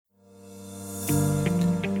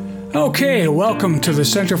Okay, welcome to the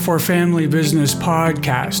Center for Family Business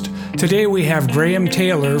podcast. Today we have Graham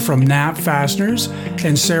Taylor from Knapp Fasteners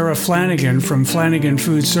and Sarah Flanagan from Flanagan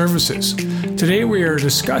Food Services. Today we are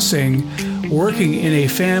discussing working in a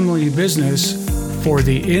family business for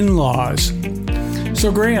the in-laws. So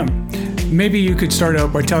Graham, maybe you could start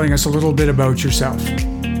out by telling us a little bit about yourself.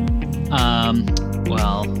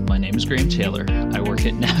 Well, my name is Graham Taylor. I work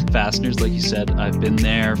at Knapp Fasteners, like you said. I've been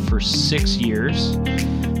there for 6 years.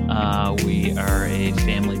 We are a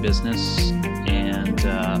family business, and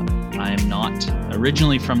I am not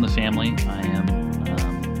originally from the family. I am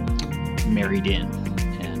married in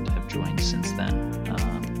and have joined since then.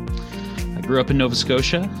 I grew up in Nova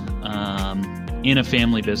Scotia in a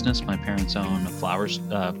family business. My parents own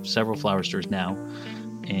several flower stores now.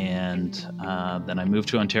 And then I moved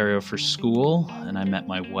to Ontario for school, and I met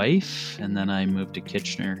my wife, and then I moved to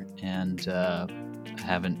Kitchener, and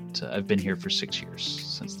I've been here for 6 years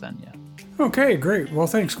since then, yeah. Okay, great. Well,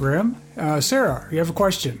 thanks, Graham. Sarah, you have a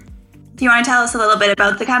question? Do you want to tell us a little bit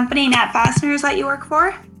about the company, Knapp Fasteners, that you work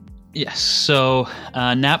for? Yes. So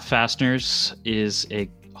Knapp Fasteners is a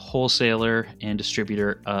wholesaler and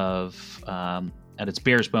distributor of, at its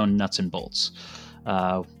barest bone, nuts and bolts.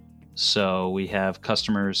 So we have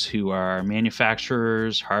customers who are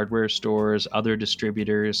manufacturers, hardware stores, other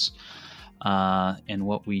distributors. And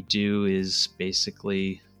what we do is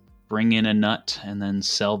basically bring in a nut and then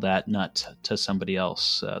sell that nut to somebody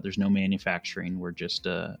else. There's no manufacturing. We're just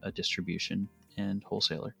a distribution and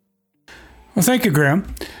wholesaler. Well, thank you,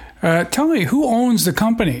 Graham. Tell me, who owns the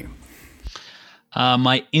company?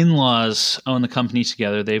 My in-laws own the company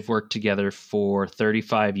together. They've worked together for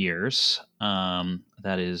 35 years.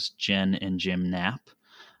 That is Jen and Jim Knapp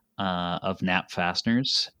of Knapp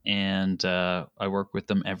Fasteners, and I work with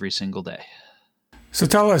them every single day. So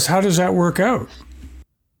tell us, how does that work out?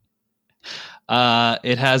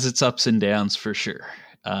 It has its ups and downs for sure.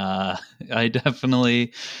 I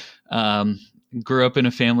definitely grew up in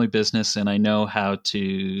a family business, and I know how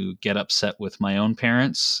to get upset with my own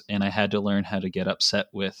parents, and I had to learn how to get upset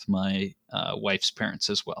with my wife's parents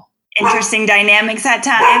as well. Interesting dynamics at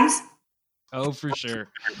times. Oh, for sure.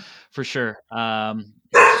 For sure.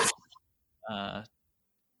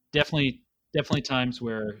 Definitely times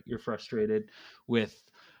where you're frustrated with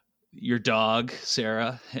your dog,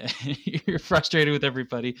 Sarah. You're frustrated with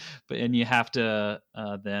everybody, and you have to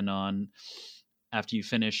after you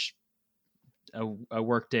finish a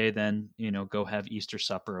work day, then go have Easter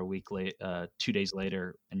supper a week late, 2 days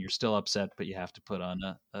later, and you're still upset, but you have to put on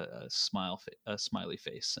a smiley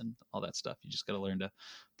face and all that stuff. You just got to learn to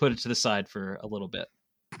put it to the side for a little bit.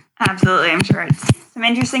 Absolutely, I'm sure it's some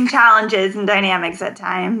interesting challenges and dynamics at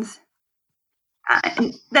times.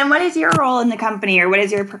 And then, what is your role in the company, or what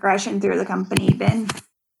is your progression through the company been?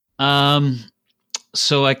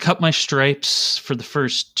 So I cut my stripes for the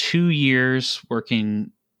first 2 years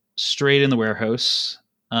working straight in the warehouse.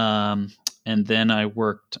 And then I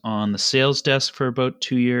worked on the sales desk for about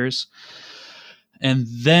 2 years. And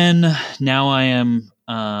then now I am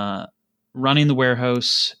running the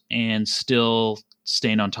warehouse and still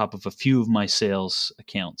staying on top of a few of my sales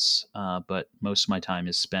accounts. But most of my time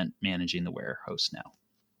is spent managing the warehouse now.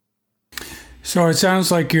 So it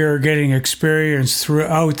sounds like you're getting experience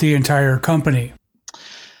throughout the entire company.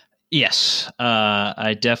 Yes.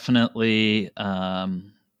 I definitely,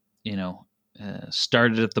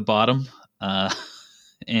 started at the bottom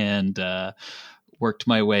and worked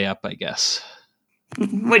my way up, I guess.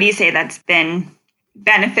 What do you say that's been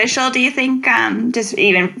beneficial, do you think, just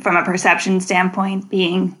even from a perception standpoint,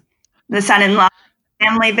 being the son-in-law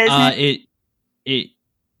family business?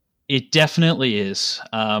 It definitely is.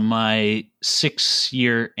 My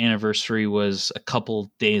 6-year anniversary was a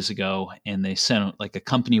couple days ago, and they sent like a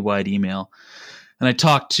company-wide email. And I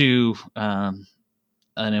talked to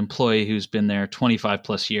an employee who's been there 25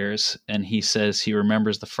 plus years, and he says he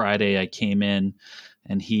remembers the Friday I came in,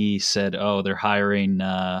 and he said, "Oh, they're hiring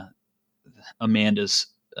Amanda's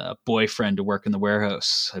boyfriend to work in the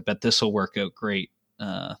warehouse. I bet this will work out great,"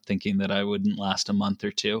 thinking that I wouldn't last a month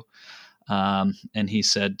or two. And he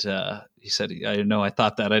said, "I know, I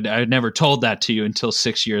thought that I had never told that to you until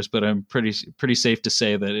 6 years, but I'm pretty safe to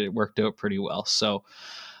say that it worked out pretty well." So,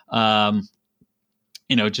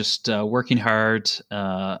 just working hard.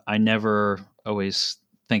 I never always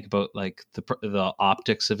think about like the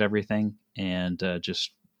optics of everything, and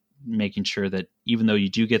just making sure that even though you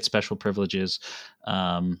do get special privileges,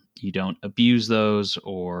 you don't abuse those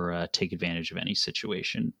or take advantage of any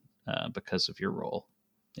situation because of your role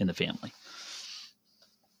in the family.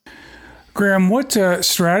 Graham, what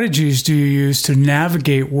strategies do you use to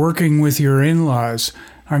navigate working with your in-laws?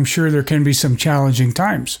 I'm sure there can be some challenging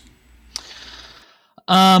times.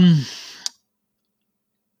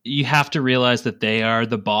 You have to realize that they are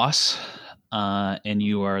the boss, and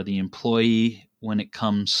you are the employee when it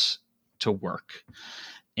comes to work.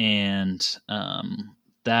 And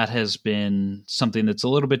that has been something that's a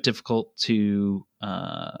little bit difficult to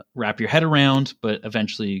wrap your head around, but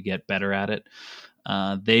eventually you get better at it.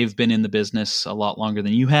 They've been in the business a lot longer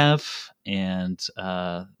than you have, and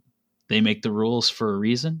they make the rules for a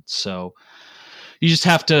reason. So you just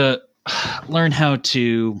have to learn how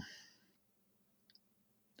to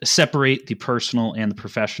separate the personal and the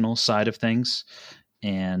professional side of things.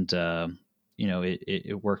 And,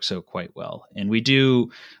 it works out quite well. And we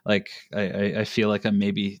do, like, I feel like I'm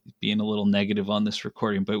maybe being a little negative on this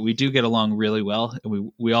recording, but we do get along really well.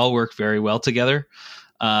 We all work very well together.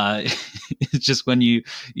 It's just when you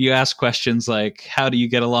ask questions like, how do you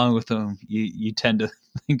get along with them? You tend to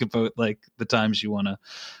think about like the times you want to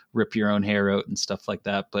rip your own hair out and stuff like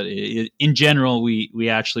that. But in general, we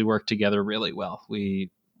actually work together really well.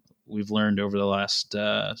 We've learned over the last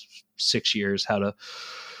 6 years how to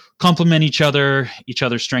complement each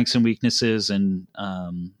other's strengths and weaknesses, and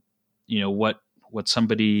what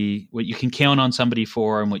you can count on somebody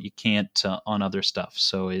for and what you can't on other stuff.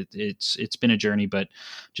 So it's been a journey, but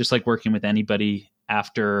just like working with anybody,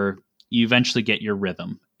 after you eventually get your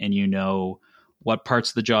rhythm and you know what parts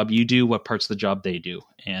of the job you do, what parts of the job they do,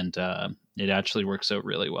 and it actually works out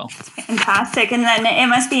really well. Fantastic. And then it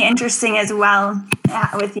must be interesting as well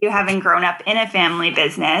with you having grown up in a family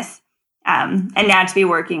business and now to be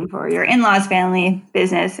working for your in-laws' family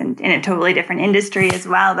business and in a totally different industry as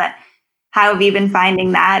well. But how have you been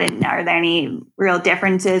finding that? And are there any real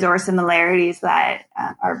differences or similarities that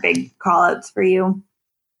are big call-outs for you?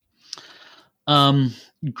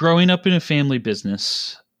 Growing up in a family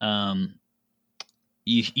business,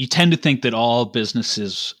 you tend to think that all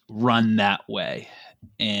businesses run that way,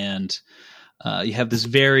 and you have this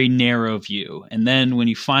very narrow view. And then when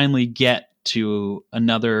you finally get to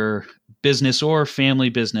another business or family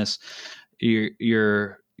business,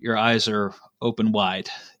 your eyes are open wide.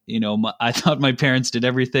 I thought my parents did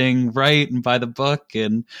everything right and by the book,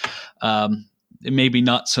 and maybe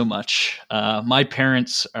not so much. My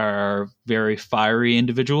parents are very fiery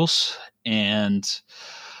individuals, and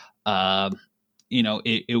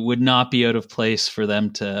it would not be out of place for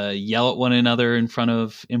them to yell at one another in front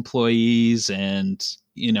of employees and,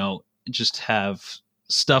 just have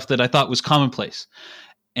stuff that I thought was commonplace.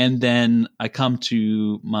 And then I come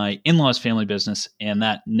to my in-laws' family business, and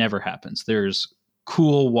that never happens. There's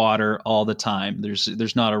cool water all the time.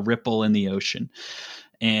 There's not a ripple in the ocean.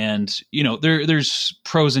 And, there's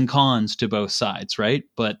pros and cons to both sides, right?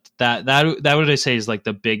 But that what I say is like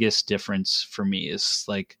the biggest difference for me is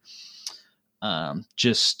like, my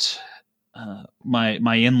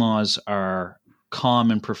in-laws are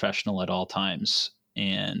calm and professional at all times.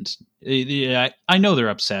 And I know they're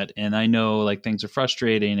upset, and I know like things are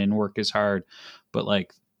frustrating and work is hard, but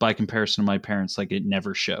like by comparison to my parents, like it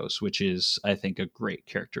never shows, which is, I think, a great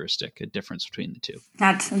characteristic, a difference between the two.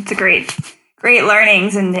 That's a great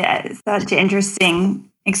learnings, and such an interesting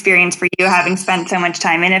experience for you, having spent so much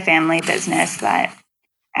time in a family business that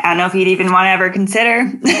I don't know if you'd even want to ever consider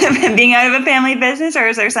being out of a family business, or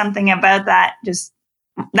is there something about that just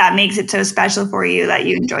that makes it so special for you that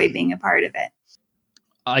you enjoy being a part of it?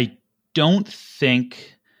 I don't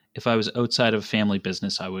think if I was outside of a family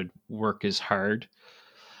business, I would work as hard.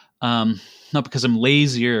 Not because I'm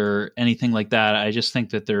lazy or anything like that. I just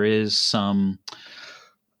think that there is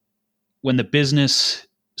when the business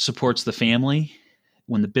supports the family,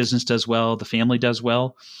 when the business does well, the family does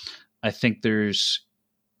well. I think there's,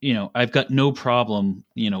 I've got no problem,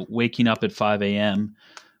 waking up at 5 a.m.,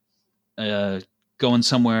 going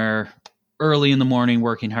somewhere early in the morning,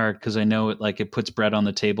 working hard, because I know it puts bread on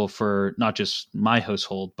the table for not just my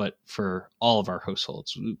household, but for all of our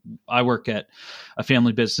households. I work at a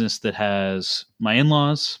family business that has my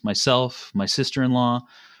in-laws, myself, my sister-in-law.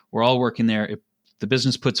 We're all working there. The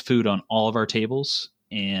business puts food on all of our tables,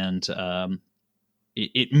 and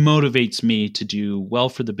it motivates me to do well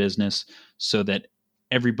for the business so that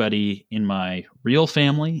everybody in my real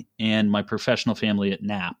family and my professional family at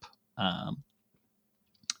Knapp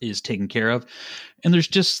is taken care of. And there's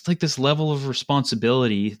just like this level of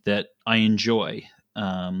responsibility that I enjoy.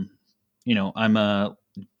 I'm a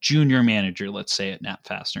junior manager, let's say, at Knapp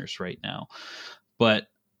Fasteners right now, but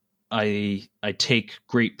I take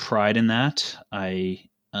great pride in that. I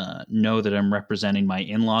know that I'm representing my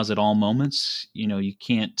in-laws at all moments. You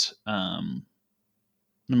can't, I'm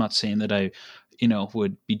not saying that I,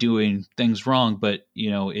 would be doing things wrong, but,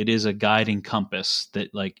 it is a guiding compass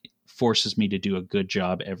that like forces me to do a good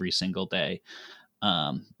job every single day.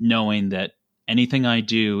 Knowing that, anything I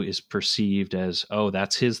do is perceived as, oh,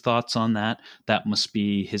 that's his thoughts on that. That must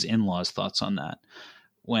be his in-laws' thoughts on that.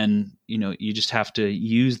 When, you just have to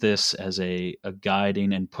use this as a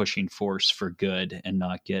guiding and pushing force for good and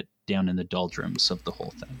not get down in the doldrums of the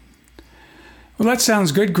whole thing. Well, that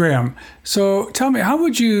sounds good, Graham. So tell me, how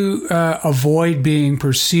would you avoid being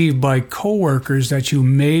perceived by coworkers that you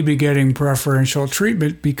may be getting preferential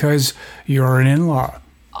treatment because you're an in-law?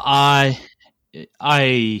 I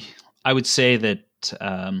would say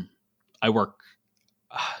that I work,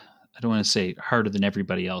 I don't want to say harder than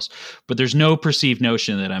everybody else, but there's no perceived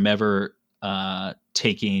notion that I'm ever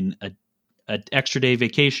taking an extra day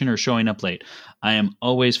vacation or showing up late. I am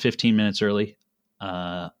always 15 minutes early.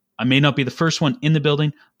 I may not be the first one in the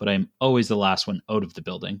building, but I'm always the last one out of the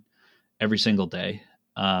building every single day.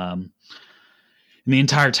 In the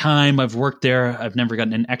entire time I've worked there, I've never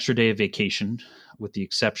gotten an extra day of vacation, with the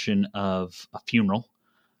exception of a funeral.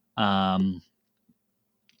 So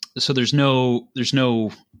there's no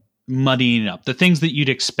muddying up. The things that you'd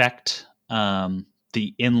expect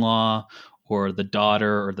the in-law or the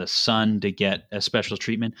daughter or the son to get a special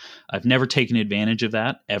treatment, I've never taken advantage of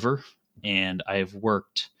that ever. And I've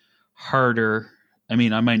worked harder. I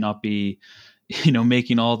mean, I might not be,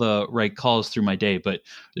 making all the right calls through my day, but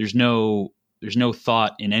there's no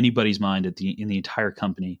thought in anybody's mind in the entire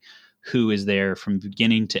company who is there from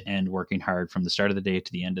beginning to end working hard from the start of the day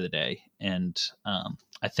to the end of the day. And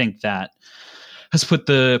I think that has put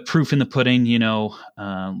the proof in the pudding.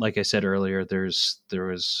 Like I said earlier, there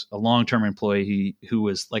was a long-term employee who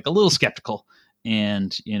was like a little skeptical,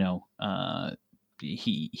 and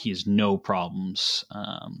he has no problems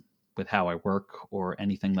with how I work or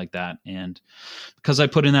anything like that. And because I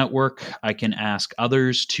put in that work, I can ask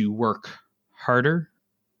others to work harder.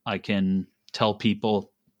 I can tell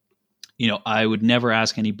people, I would never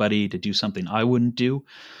ask anybody to do something I wouldn't do.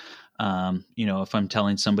 If I'm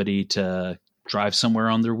telling somebody to drive somewhere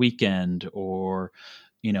on their weekend, or,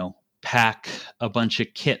 pack a bunch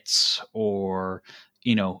of kits, or,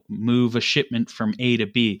 move a shipment from A to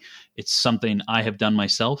B, it's something I have done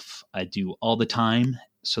myself. I do all the time.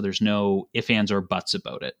 So there's no ifs, ands, or buts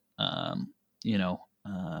about it.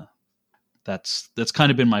 That's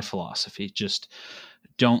kind of been my philosophy. Just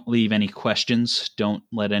don't leave any questions. Don't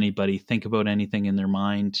let anybody think about anything in their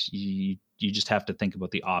mind. You just have to think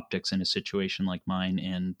about the optics in a situation like mine.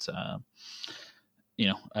 And,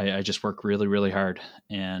 I just work really, really hard,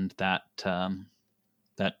 and that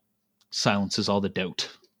silences all the doubt.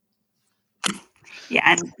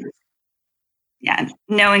 Yeah. Yeah.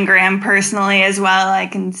 Knowing Graham personally as well, I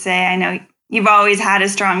can say I know you've always had a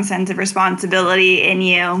strong sense of responsibility in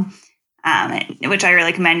you, which I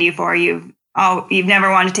really commend you for. You've never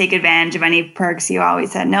wanted to take advantage of any perks. You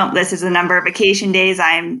always said, no, this is the number of vacation days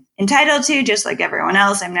I'm entitled to, just like everyone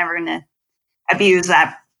else. I'm never going to abuse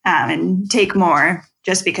that and take more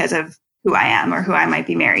just because of who I am or who I might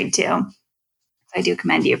be married to. So I do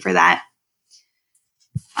commend you for that.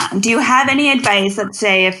 Do you have any advice, let's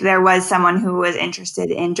say, if there was someone who was interested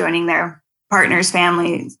in joining their partner's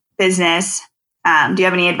family business? Do you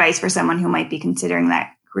have any advice for someone who might be considering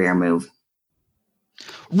that career move?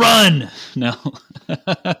 Run! No.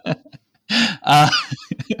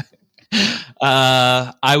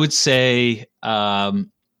 I would say I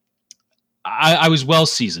was well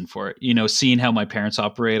seasoned for it. Seeing how my parents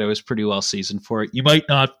operate, I was pretty well seasoned for it. You might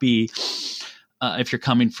not be, if you're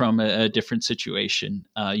coming from a different situation,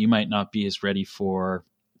 you might not be as ready for,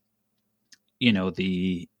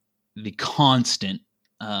 the constant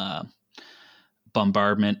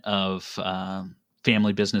bombardment of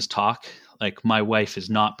family business talk. Like, my wife is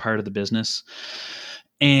not part of the business,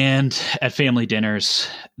 and at family dinners,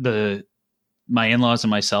 my in-laws and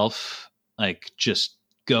myself just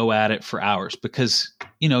go at it for hours, because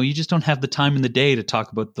you just don't have the time in the day to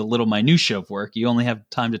talk about the little minutia of work. You only have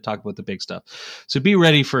time to talk about the big stuff. So be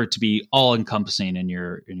ready for it to be all encompassing in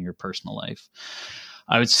your personal life.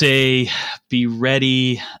 I would say be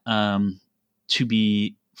ready to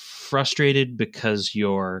be frustrated, because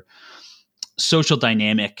your social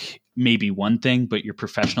dynamic may be one thing, but your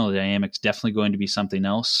professional dynamic is definitely going to be something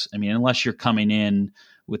else. I mean, unless you're coming in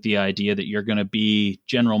with the idea that you're going to be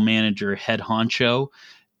general manager, head honcho,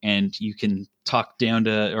 and you can talk down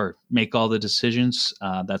to or make all the decisions,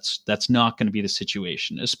 that's not going to be the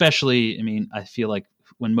situation. Especially, I mean, I feel like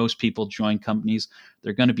when most people join companies,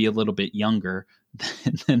 they're going to be a little bit younger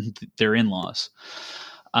than their in-laws.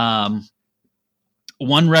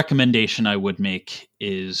 One recommendation I would make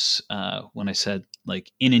is when I said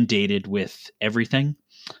inundated with everything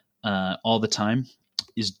all the time,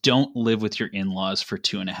 is don't live with your in-laws for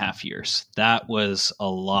 2.5 years. That was a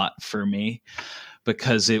lot for me,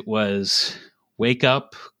 because it was wake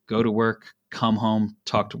up, go to work, come home,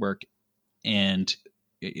 talk to work. And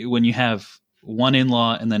when you have one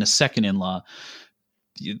in-law and then a second in-law,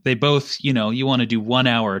 they both, you want to do 1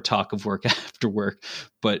 hour talk of work after work.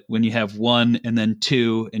 But when you have one and then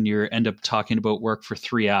two, and you end up talking about work for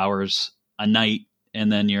 3 hours a night,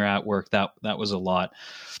 and then you're at work, that was a lot.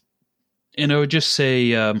 And I would just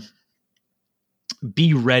say,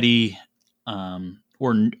 be ready,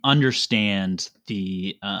 or understand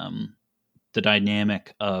the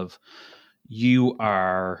dynamic of, you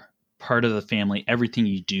are part of the family. Everything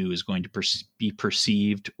you do is going to be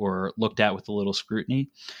perceived or looked at with a little scrutiny.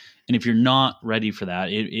 And if you're not ready for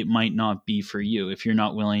that, it might not be for you. If you're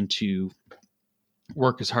not willing to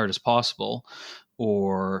work as hard as possible,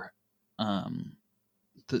 or or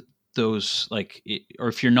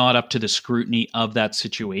if you're not up to the scrutiny of that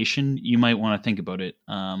situation, you might want to think about it.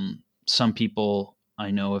 Some people I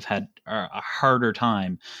know have had a harder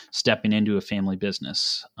time stepping into a family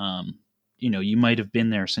business. You might have been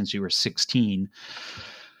there since you were 16,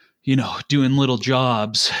 doing little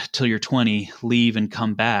jobs till you're 20, leave and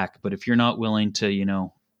come back. But if you're not willing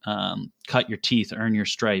to, cut your teeth, earn your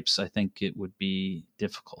stripes, I think it would be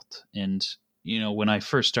difficult. And, when I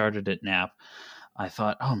first started at Knapp, I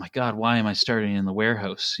thought, oh my God, why am I starting in the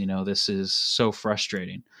warehouse? This is so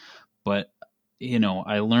frustrating. But,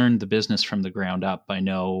 I learned the business from the ground up. I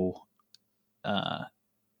know how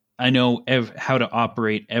to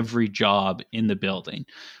operate every job in the building.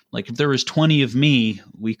 Like if there was 20 of me,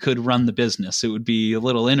 we could run the business. It would be a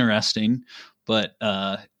little interesting, but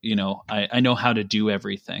I know how to do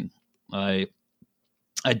everything.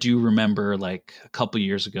 I do remember like a couple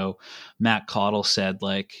years ago, Matt Cottle said,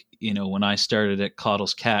 like, when I started at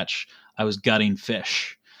Cottle's Catch, I was gutting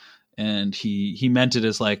fish. And he meant it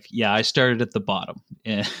as like, yeah, I started at the bottom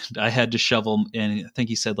and I had to shovel. And I think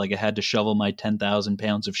he said like I had to shovel my 10,000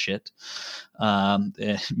 pounds of shit,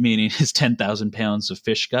 meaning his 10,000 pounds of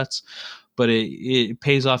fish guts. But it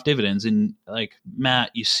pays off dividends. And like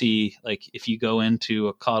Matt, you see, like if you go into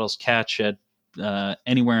a Cottle's Catch at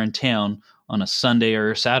anywhere in town on a Sunday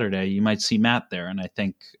or a Saturday, you might see Matt there. And I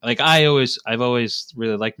think like I've always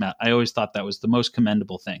really liked Matt. I always thought that was the most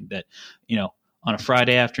commendable thing, that, on a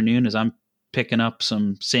Friday afternoon, as I'm picking up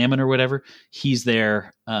some salmon or whatever, he's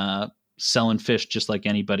there selling fish just like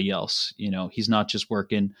anybody else. He's not just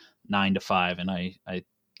working 9 to 5. And I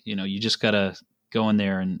you just got to go in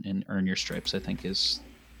there and earn your stripes, I think is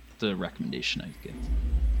the recommendation I give.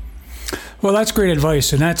 Well, that's great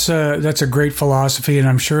advice, and that's a great philosophy, and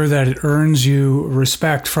I'm sure that it earns you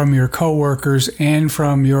respect from your coworkers and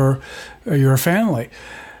from your family.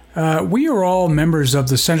 We are all members of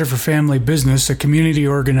the Center for Family Business, a community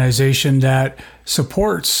organization that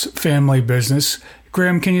supports family business.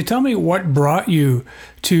 Graham, can you tell me what brought you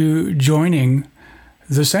to joining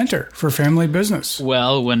the Center for Family Business?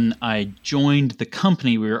 Well, when I joined the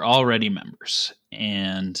company, we were already members.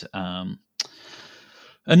 And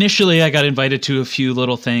initially, I got invited to a few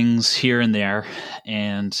little things here and there.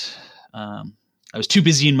 And I was too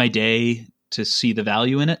busy in my day to see the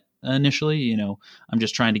value in it. Initially, I'm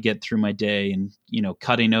just trying to get through my day, and,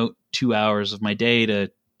 cutting out 2 hours of my day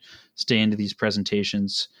to stay into these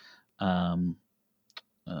presentations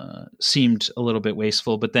seemed a little bit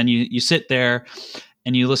wasteful. But then you sit there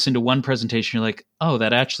and you listen to one presentation, you're like, oh,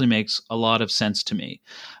 that actually makes a lot of sense to me.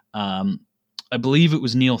 I believe it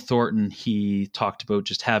was Neil Thornton. He talked about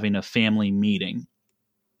just having a family meeting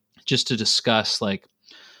just to discuss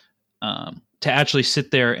to actually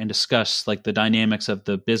sit there and discuss like the dynamics of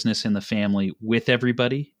the business and the family with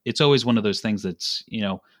everybody. It's always one of those things that's,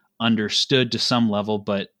 understood to some level,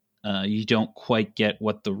 but you don't quite get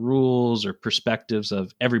what the rules or perspectives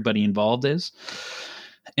of everybody involved is.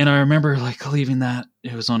 And I remember like leaving that,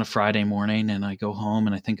 it was on a Friday morning, and I go home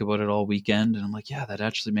and I think about it all weekend, and I'm like, yeah, that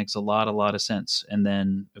actually makes a lot of sense. And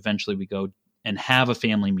then eventually we go and have a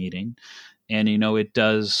family meeting, and, it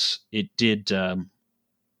did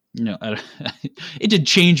it did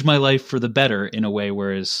change my life for the better in a way.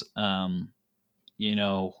 Whereas, I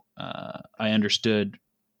understood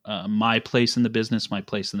my place in the business, my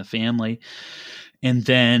place in the family. And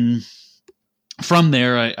then from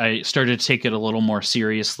there, I started to take it a little more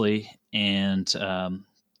seriously. And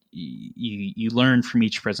you learn from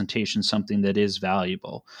each presentation something that is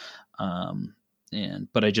valuable.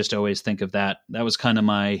 But I just always think of that. That was kind of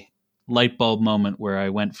my light bulb moment where I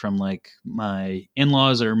went from like my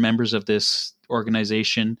in-laws are members of this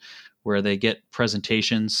organization where they get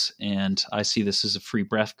presentations, and I see this as a free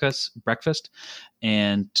breakfast,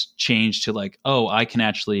 and change to like, oh, I can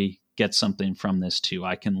actually get something from this too.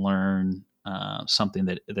 I can learn something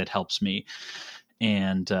that helps me.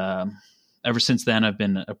 And ever since then, I've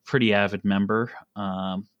been a pretty avid member.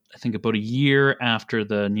 I think about a year after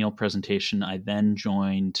the Neil presentation, I then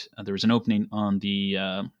joined. There was an opening on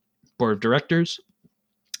the board of directors,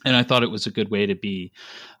 and I thought it was a good way to be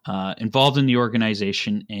involved in the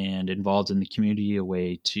organization and involved in the community, a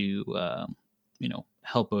way to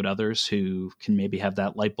help out others who can maybe have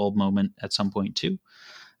that light bulb moment at some point too.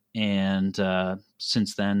 And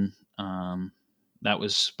since then, that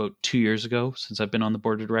was about 2 years ago since I've been on the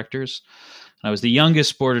board of directors. I was the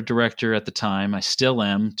youngest board of director at the time. I still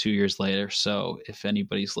am 2 years later. So if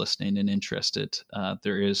anybody's listening and interested,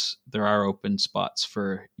 there are open spots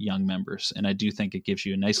for young members. And I do think it gives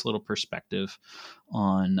you a nice little perspective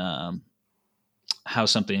on how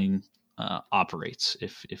something operates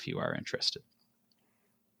if you are interested.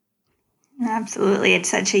 Absolutely. It's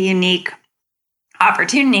such a unique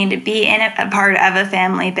opportunity to be in a part of a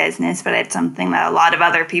family business, but it's something that a lot of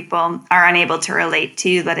other people are unable to relate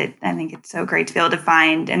to. I think it's so great to be able to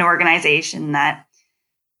find an organization that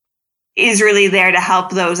is really there to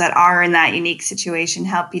help those that are in that unique situation,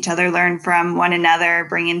 help each other learn from one another,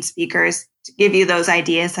 bring in speakers to give you those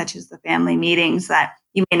ideas, such as the family meetings that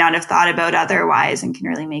you may not have thought about otherwise, and can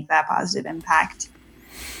really make that positive impact.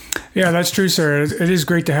 Yeah, that's true, Sarah. It is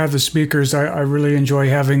great to have the speakers. I really enjoy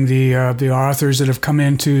having the authors that have come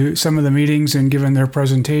into some of the meetings and given their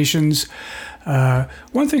presentations.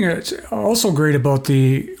 One thing that's also great about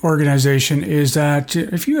the organization is that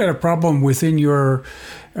if you had a problem within your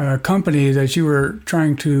company that you were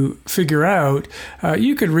trying to figure out,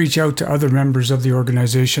 you could reach out to other members of the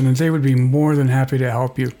organization and they would be more than happy to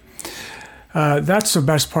help you. That's the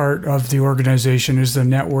best part of the organization, is the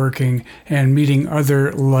networking and meeting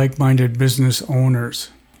other like-minded business owners.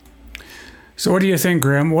 So what do you think,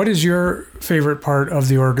 Graham? What is your favorite part of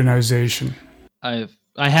the organization? I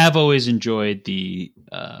have always enjoyed the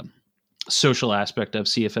social aspect of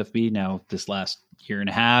CFFB. Now, this last year and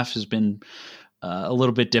a half has been a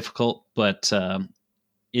little bit difficult, but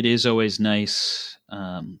it is always nice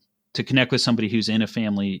to connect with somebody who's in a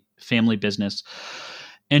family business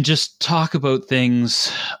and just talk about things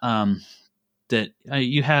that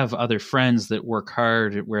you have other friends that work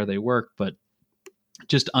hard at where they work, but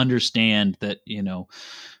just understand that,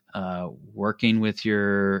 working with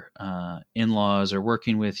your in-laws or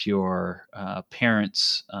working with your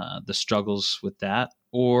parents, the struggles with that.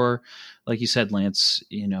 Or like you said, Lance,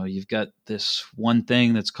 you've got this one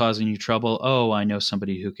thing that's causing you trouble. Oh, I know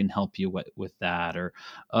somebody who can help you with that. Or,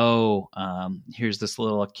 here's this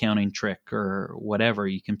little accounting trick or whatever.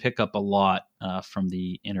 You can pick up a lot from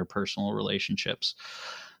the interpersonal relationships.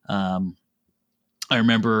 I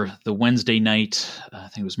remember the Wednesday night, I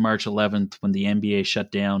think it was March 11th, when the NBA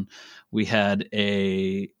shut down, we had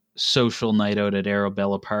a social night out at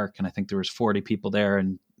Arabella Park, and I think there was 40 people there,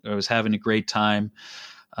 and I was having a great time.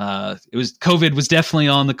 COVID was definitely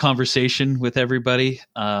on the conversation with everybody,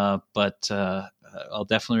 but I'll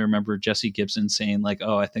definitely remember Jesse Gibson saying like,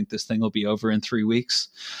 "Oh, I think this thing will be over in 3 weeks."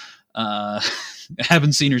 I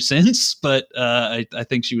haven't seen her since, but I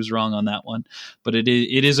think she was wrong on that one. But it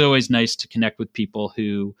is always nice to connect with people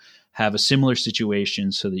who have a similar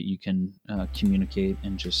situation, so that you can communicate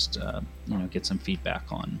and just get some feedback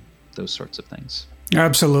on those sorts of things.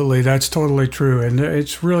 Absolutely, that's totally true, and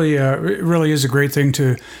it's really it really is a great thing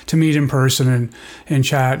to meet in person and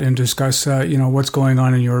chat and discuss what's going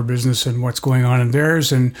on in your business and what's going on in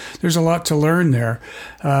theirs, and there's a lot to learn there.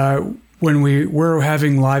 When we were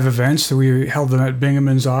having live events, we held them at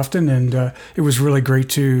Binghamton's often, and it was really great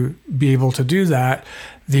to be able to do that.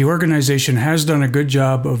 The organization has done a good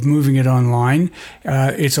job of moving it online.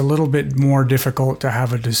 It's a little bit more difficult to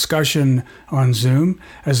have a discussion on Zoom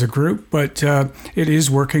as a group, but it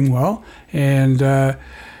is working well, and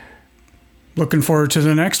looking forward to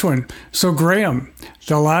the next one. So, Graham,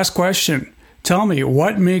 the last question. Tell me,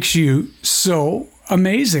 what makes you so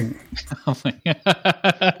amazing? Oh my God.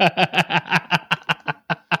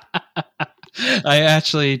 I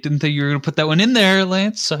actually didn't think you were going to put that one in there,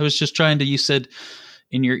 Lance. I was just you said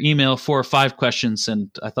in your email 4 or 5 questions, and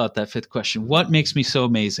I thought that 5th question, what makes me so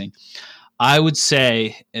amazing? I would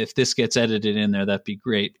say, if this gets edited in there, that'd be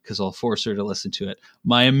great, because I'll force her to listen to it.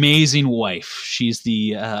 My amazing wife. She's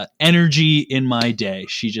the energy in my day.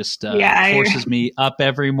 She just forces me up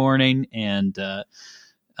every morning, and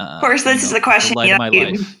of course, this is the question. The light of my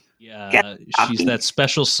life. Yeah, she's that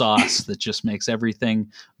special sauce that just makes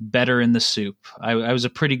everything better in the soup. I was a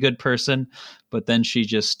pretty good person, but then she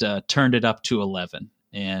just turned it up to 11,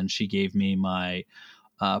 and she gave me my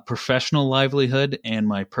professional livelihood and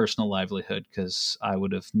my personal livelihood, because I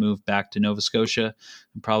would have moved back to Nova Scotia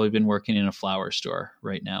and probably been working in a flower store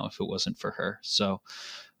right now if it wasn't for her. So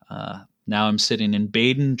now I'm sitting in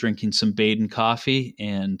Baden, drinking some Baden coffee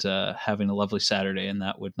and having a lovely Saturday, and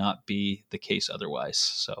that would not be the case otherwise.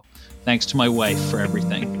 So thanks to my wife for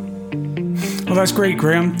everything. Well, that's great,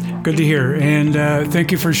 Graham. Good to hear. And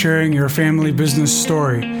thank you for sharing your family business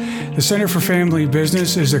story. The Center for Family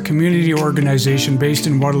Business is a community organization based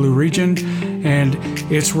in Waterloo Region, and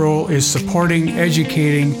its role is supporting,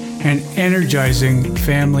 educating, and energizing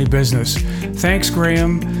family business. Thanks,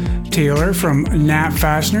 Graham Taylor from Knapp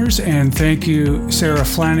Fasteners, and thank you, Sarah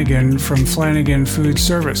Flanagan from Flanagan Food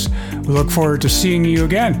Service. We look forward to seeing you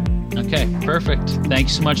again. Okay, perfect.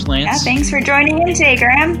 Thanks so much, Lance. Yeah, thanks for joining in today,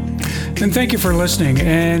 Graham. And thank you for listening.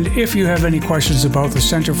 And if you have any questions about the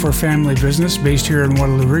Center for Family Business based here in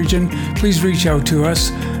Waterloo Region, please reach out to us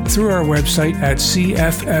through our website at cffb.ca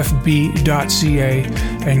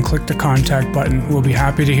and click the contact button. We'll be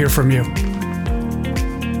happy to hear from you.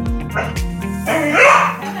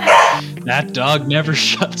 That dog never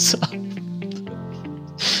shuts up.